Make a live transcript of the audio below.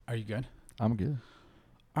Are you good? I'm good.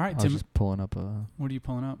 All right, I was Tim. just pulling up What are you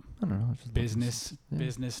pulling up? I don't know. Just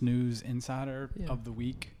Business news insider Yeah. of the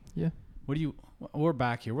week. Yeah. What do you? We're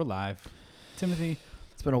back here. We're live. Timothy.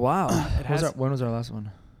 It's been a while. has- When was our last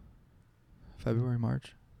one? February,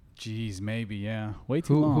 March? Geez, maybe, yeah. Way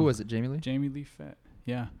too long. Who was it? Jamie Lee? Jamie Lee Fett.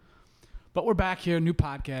 Yeah. But we're back here. New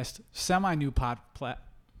podcast. Semi-new platform.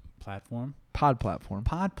 Pod platform.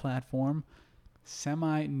 Pod platform.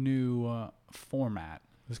 Semi-new format.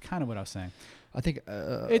 Was kind of what I was saying. I think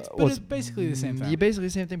It's basically the same thing. Yeah, basically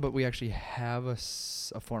the same thing, but we actually have a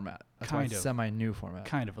format. That's why Kind it's of. semi-new format.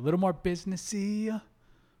 Kind of. A little more businessy,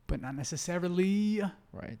 but not necessarily.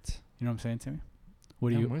 Right. You know what I'm saying, Timmy?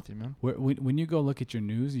 What do I'm you? with you, man. When you go look at your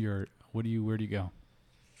news, where do you go?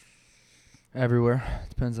 Everywhere.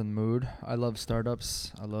 Depends on the mood. I love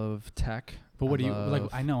startups. I love tech. But what I do you like? love-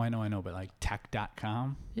 I know, but like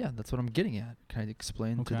tech.com. Yeah, that's what I'm getting at. Can I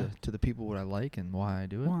explain Okay. to the people what I like and why I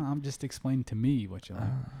do it? Well, I'm just explaining to me what you like.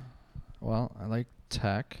 Well, I like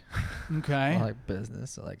tech. Okay. I like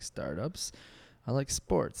business. I like startups. I like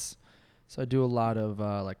sports. So I do a lot of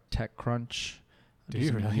like TechCrunch. I Do do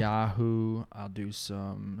you some really? Yahoo. I'll do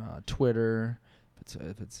some Twitter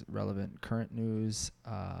if it's relevant current news.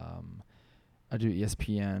 I do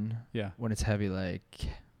ESPN Yeah. when it's heavy, like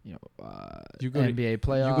You go to- NBA You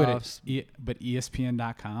playoffs. go to but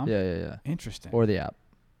ESPN.com. yeah. Interesting. Or the app.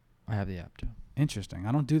 I have the app too. Interesting.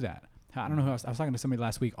 I don't do that. I don't know who I was talking to somebody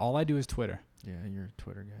last week. All I do is Twitter. Yeah, you're a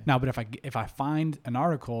Twitter guy. Now, but if I find an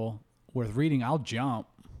article worth reading, I'll jump.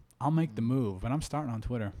 I'll make the move. But I'm starting on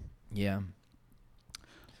Twitter. Yeah.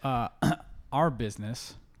 Our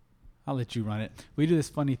business, I'll let you run it. We do this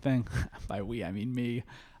funny thing. By we, I mean me.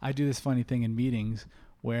 I do this funny thing in meetings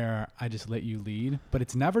where I just let you lead, but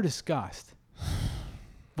it's never discussed.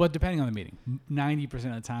 But depending on the meeting, 90%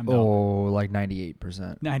 of the time, though. Oh, like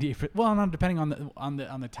 98%. 98. Well, not depending on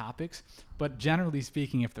the topics, but generally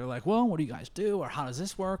speaking, if they're like, "Well, what do you guys do?" or "How does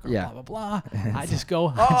this work?" or Yeah. blah blah blah, I just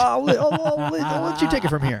go. I'll let you take it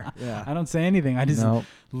from here. Yeah. I don't say anything. I just No.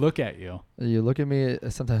 look at you. You look at me,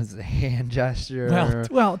 sometimes it's a hand gesture.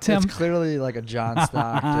 Well, Tim. It's clearly like a John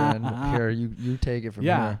Stockton. Here, you take it from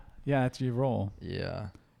Yeah, that's your role.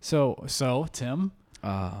 here. So Tim,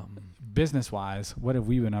 Yeah. business-wise, what have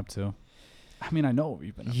we been up to? I mean, I know what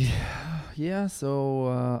we've been up to. Yeah. So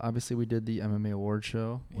obviously we did the MMA award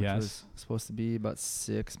show, which Yes. was supposed to be about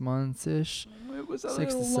 6 months ish, It was a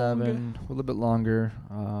 6 to little 7, a little bit longer.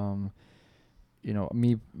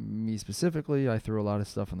 Me specifically, I threw a lot of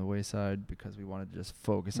stuff on the wayside because we wanted to just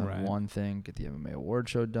focus on Right. one thing, get the MMA award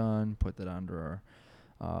show done, put that under our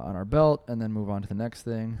on our belt, and then move on to the next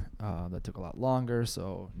thing. That took a lot longer,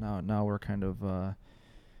 so now we're kind of,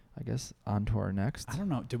 I guess, on to our next. I don't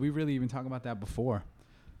know. Did we really even talk about that before?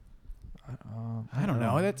 I don't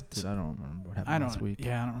know. I don't remember what happened last week.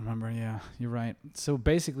 Yeah, I don't remember. Yeah, you're right. So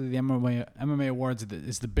basically, the MMA Awards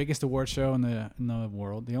is the biggest award show in the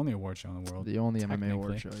world, the only award show in the world, The only MMA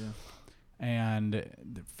award technically. show, yeah. and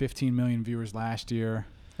 15 million viewers last year,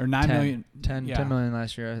 or 9 million. 10 Yeah. million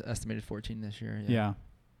last year, estimated 14 this year. Yeah.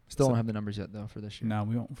 Still So- don't have the numbers yet, though, for this year. No,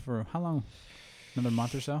 we won't for how long? Another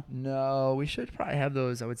month or so. No, we should probably have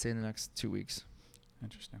those, I would say, in the next 2 weeks.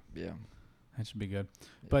 Interesting. Yeah. That should be good.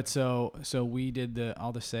 But so we did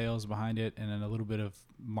all the sales behind it, and then a little bit of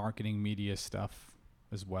marketing, media stuff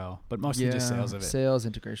as well. But mostly just sales of it. Sales,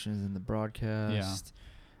 integrations in the broadcast.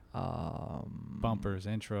 Bumpers,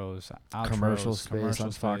 intros, outros, Commercial space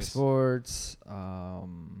on Fox space. Sports.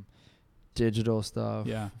 Digital stuff.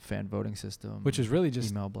 Yeah. Fan voting system. Which is really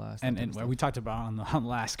just email blast. and we talked about on the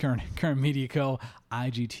last current Media Co.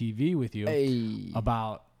 IGTV with you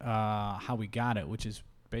about how we got it, which is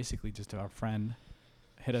basically just our friend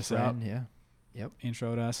hit us up, Yeah. Yep.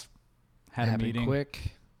 introed us, had a Happened meeting.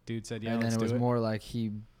 quick. Dude said, "Yeah, And then let's it was do it." more like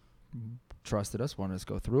he trusted us, wanted us to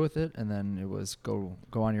go through with it, and then it was go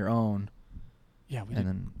on your own, Yeah, we and did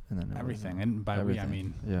then it was, everything, and by we I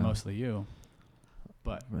everything. mean mostly you.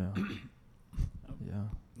 But yeah,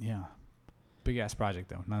 yeah, big ass project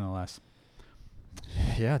though, nonetheless.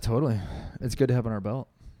 yeah, totally. It's good to have on our belt,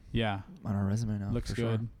 Yeah, on our resume now. looks for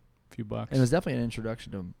good. Sure. Few bucks. And it was definitely an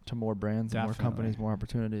introduction to more brands, and more Definitely. companies, more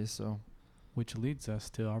opportunities. So, Which leads us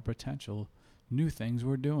to our potential new things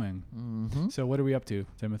we're doing. mm-hmm. So what are we up to,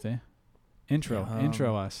 Timothy? Intro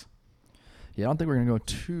us. Yeah, I don't think we're gonna go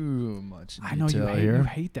too much. I know you detail hate, here. you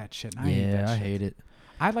hate that shit. And I hate that I shit. hate it.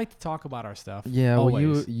 I'd like to talk about our stuff. Yeah, well,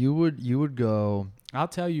 always. you would go. I'll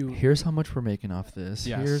tell you. Here's how much we're making off this.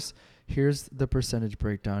 Yes. Here's the percentage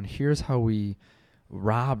breakdown. Here's how we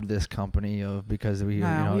robbed this company of because we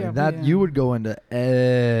you would go into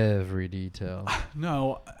every detail.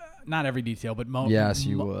 No, not every detail, but Yes,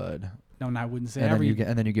 you would. No, and I wouldn't say And every.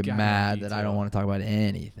 then you get goddamn mad that I detail. don't want to talk about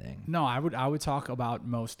anything. No, I would talk about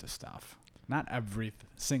most stuff, not every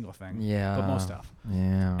single thing. Yeah. But most stuff.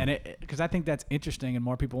 Yeah. And because I think that's interesting, and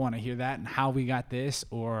more people want to hear that, and how we got this,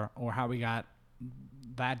 or how we got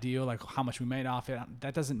that deal, like how much we made off it.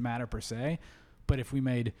 That doesn't matter per se, but if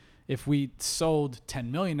we sold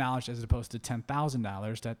 $10 million as opposed to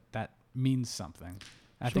 $10,000, that means something.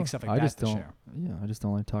 I think stuff like that to share. Yeah, I just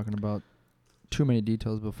don't like talking about too many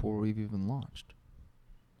details before we've even launched.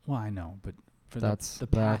 Well, I know, but for That's the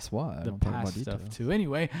past, why I the don't talk about past stuff details. too.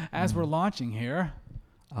 Anyway, as we're launching here,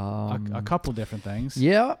 a couple different things.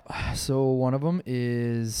 Yeah. So one of them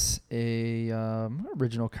is a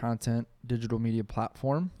original content digital media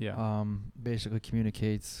platform. Yeah. Basically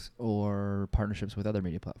communicates or partnerships with other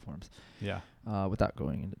media platforms. Yeah. Without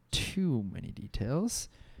going into too many details.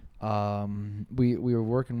 We were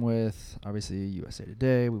working with obviously USA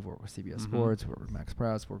Today. We've worked with CBS Sports. We worked with Max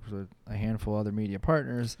Prowse. Worked with a handful of other media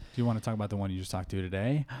partners. Do you want to talk about the one you just talked to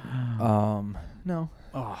today? No.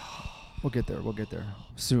 Oh, We'll get there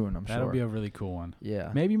soon. I'm sure that'll be a really cool one.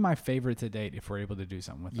 Yeah. Maybe my favorite to date if we're able to do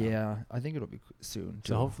something with them. Yeah, I think it'll be soon.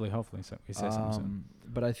 So hopefully so we say something soon.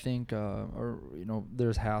 But I think,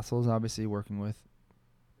 there's hassles obviously working with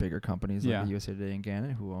bigger companies like the USA Today and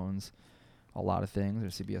Gannett, who owns a lot of things,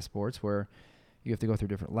 or CBS Sports, where you have to go through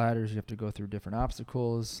different ladders, you have to go through different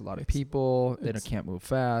obstacles, a lot of people, they can't move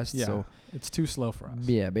fast. Yeah, so it's too slow for us.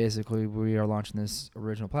 Yeah, basically we are launching this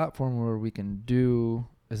original platform where we can do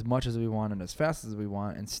as much as we want and as fast as we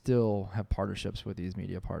want and still have partnerships with these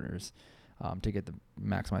media partners to get the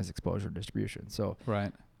maximize exposure and distribution. So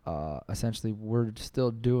right. Essentially we're still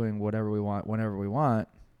doing whatever we want whenever we want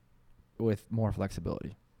with more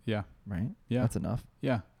flexibility. Yeah. Right? Yeah. That's enough.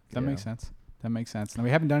 Yeah. That makes sense. Now we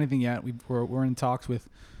haven't done anything yet. We're in talks with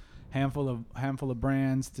handful of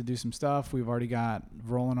brands to do some stuff. We've already got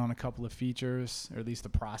rolling on a couple of features, or at least the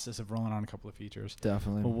process of rolling on a couple of features.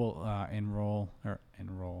 Definitely. But we'll enroll.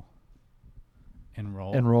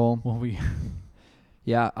 Will we?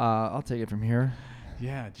 Yeah, I'll take it from here.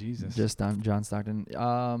 Yeah, Jesus. Just on John Stockton.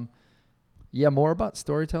 Yeah, more about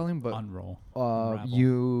storytelling, but Unroll.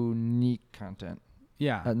 unique content.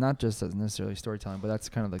 Yeah. Not just as necessarily storytelling, but that's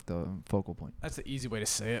kind of like the focal point. That's the easy way to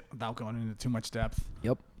say it without going into too much depth.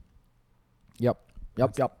 Yep.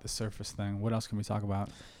 That's the surface thing. What else can we talk about?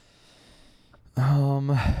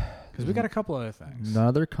 Because we got a couple other things.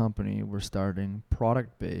 Another company we're starting,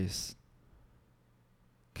 product-based,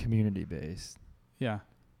 community-based. Yeah.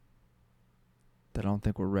 That I don't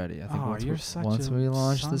think we're ready. I think once we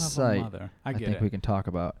launch the site, I think we can talk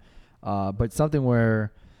about. But something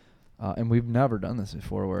where, and we've never done this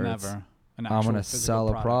before, where never. I'm going to sell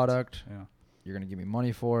a product. Yeah. You're going to give me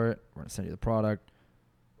money for it. We're going to send you the product.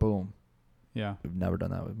 Boom. Yeah. We've never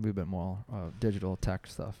done that. We've been more digital tech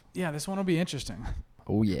stuff. Yeah, this one will be interesting.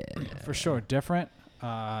 Oh, yeah. For sure. Different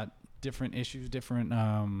issues, different,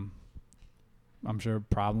 I'm sure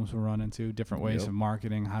problems we'll run into, different ways of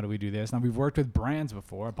marketing. How do we do this? Now, we've worked with brands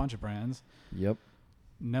before, a bunch of brands. Yep.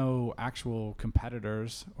 No actual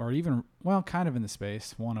competitors, or even, well, kind of in the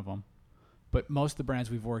space, one of them. But most of the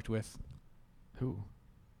brands we've worked with,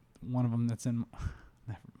 one of them that's in,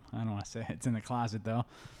 I don't want to say it's in the closet, though.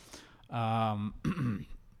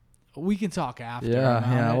 We can talk after.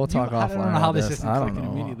 Yeah, we'll talk offline. I don't know how this isn't clicking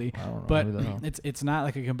know. immediately. I don't know. But it's not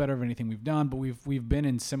like a competitor of anything we've done, but we've been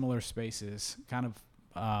in similar spaces, kind of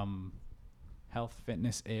health,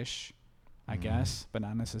 fitness-ish, I guess, but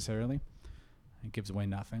not necessarily. It gives away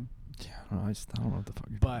nothing. Yeah, I don't know what the fuck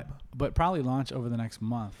you're talking about. But probably launch over the next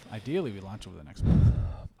month. Ideally, we launch over the next month.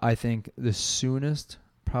 I think the soonest,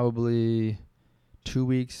 probably 2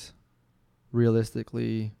 weeks.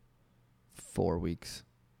 Realistically, 4 weeks.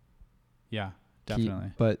 Yeah,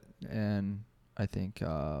 definitely. But I think,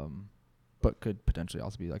 but could potentially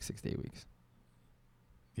also be like 6 to 8 weeks.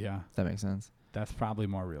 Yeah. Does that make sense? That's probably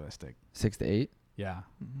more realistic. 6 to 8? Yeah,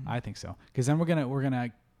 I think so. Because then we're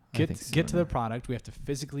gonna get to the product. We have to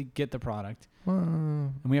physically get the product,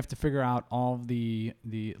 and we have to figure out all of the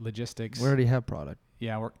logistics. We already have product.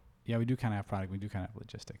 Yeah, we do kind of have product. We do kind of have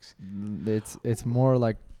logistics. It's more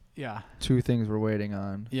like 2 things we're waiting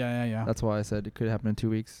on. Yeah. That's why I said it could happen in 2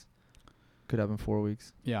 weeks. Could happen in 4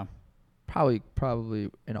 weeks. Yeah. Probably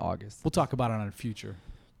in August. We'll talk about it on a future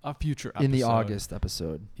episode. In the August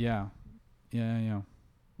episode. Yeah.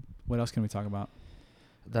 What else can we talk about?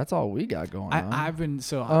 That's all we got going on.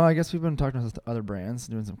 I guess we've been talking to other brands,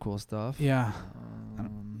 doing some cool stuff. Yeah.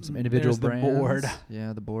 Some individual brands. The board.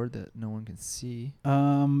 Yeah, the board that no one can see.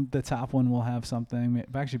 The top one will have something.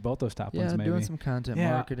 Actually, both those top ones maybe. Yeah, doing some content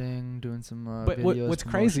marketing, doing some but videos. What's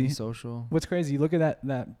crazy? Social. What's crazy? You look at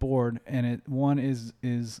that board, and one is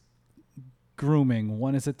grooming,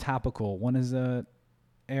 one is a topical, one is a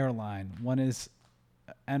airline, one is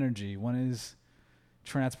energy, one is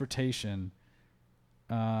transportation,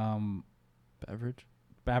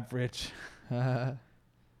 Beverage.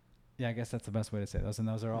 Yeah, I guess that's the best way to say those. And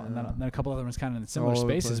those are all, and Yeah. then a couple other ones kind of in similar All over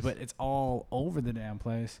the spaces, place. but it's all over the damn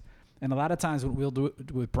place. And a lot of times what we'll do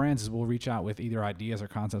with brands is we'll reach out with either ideas or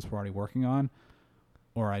concepts we're already working on,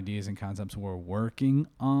 or ideas and concepts we're working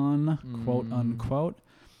on, quote unquote,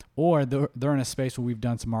 or they're in a space where we've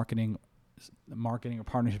done some marketing or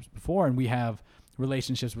partnerships before, and we have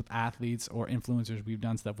relationships with athletes or influencers we've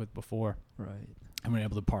done stuff with before, Right. and we're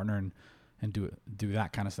able to partner and do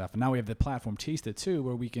that kind of stuff. And now we have the platform Tista too,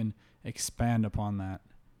 where we can expand upon that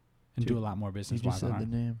and do a lot more You business. just said the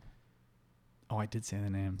name. Oh, I did say the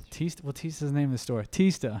name. Tista. Well, Tista's the name of the store.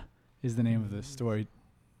 Tista is the name of the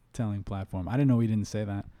storytelling platform. I didn't know we didn't say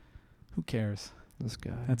that. Who cares? This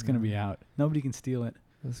guy. That's gonna be out. Nobody can steal it.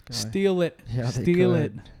 This guy. Steal it. Yeah, they Steal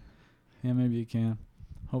could. it. Yeah, maybe you can.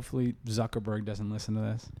 Hopefully Zuckerberg doesn't listen to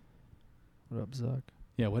this. What up, Zuck?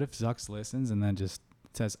 Yeah. What if Zucks listens and then just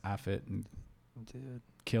says "F it" and Dude,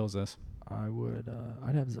 kills us? I would.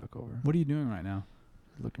 I'd have Zuck over. What are you doing right now?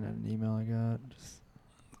 Looking at an email I got. Just.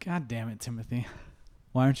 God damn it, Timothy.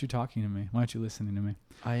 Why aren't you talking to me? Why aren't you listening to me?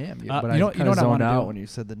 I am. you But know- I you know kind of what I zoned wanna out do? when you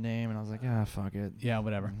said the name, and I was like, fuck it. Yeah,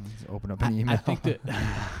 whatever. Just open up an email. I think that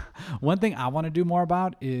one thing I want to do more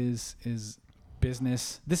about is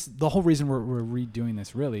business. The whole reason we're redoing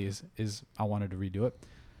this really is I wanted to redo it,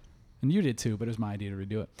 and you did too, but it was my idea to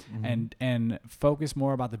redo it, and focus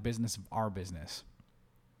more about the business of our business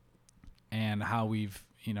and how we've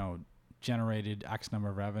generated X number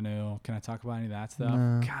of revenue. Can I talk about any of that stuff?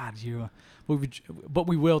 No. God, but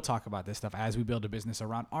we will talk about this stuff as we build a business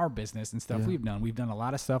around our business and stuff Yeah. we've done. We've done a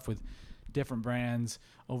lot of stuff with different brands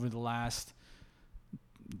over the last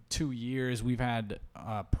 2 years. We've had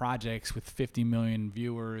projects with 50 million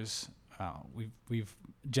viewers. We've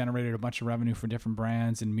generated a bunch of revenue for different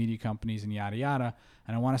brands and media companies and yada yada.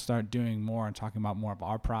 And I want to start doing more and talking about more of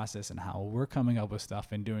our process and how we're coming up with stuff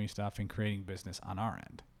and doing stuff and creating business on our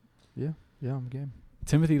end. Yeah, I'm game.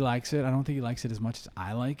 Timothy likes it. I don't think he likes it as much as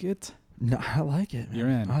I like it. No, I like it. Man. You're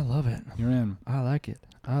in. I love it. You're in. I like it.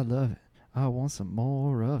 I love it. I want some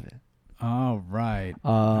more of it. All right.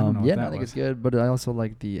 don't know what Yeah, that I think was. it's good, but I also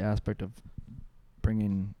like the aspect of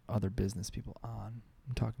bringing other business people on.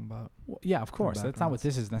 I'm talking about. Well, yeah, of course. That's not what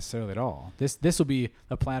this is necessarily at all. This will be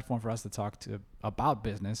a platform for us to talk about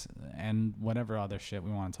business and whatever other shit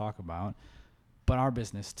we want to talk about, but our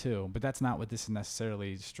business too. But that's not what this is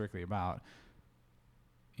necessarily strictly about.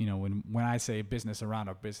 When I say business around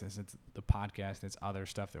our business, it's the podcast, it's other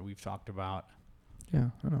stuff that we've talked about. Yeah,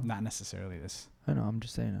 I know. Not necessarily this. I know. I'm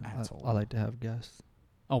just saying. Asshole. I like to have guests.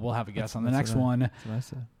 Oh, we'll have a guest That's- on the that's next what I- one, That's what I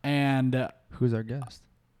said. and Who's our guest?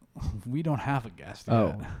 we don't have a guest yet.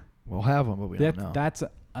 Oh, we'll have one, but we don't know. That's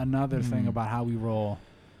another thing Hmm. about how we roll.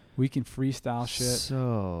 We can freestyle shit.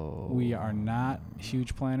 So We are not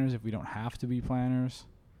huge planners if we don't have to be planners.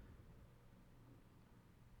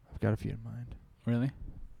 I've got a few in mind. Really?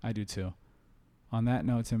 I do too. On that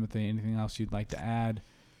note, Timothy, anything else you'd like to add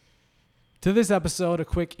to this episode? A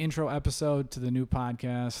quick intro episode to the new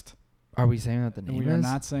podcast. Are we saying that the name We is? are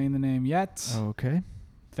not saying the name yet. Okay.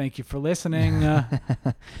 Thank you for listening.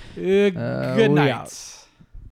 Good we night. out.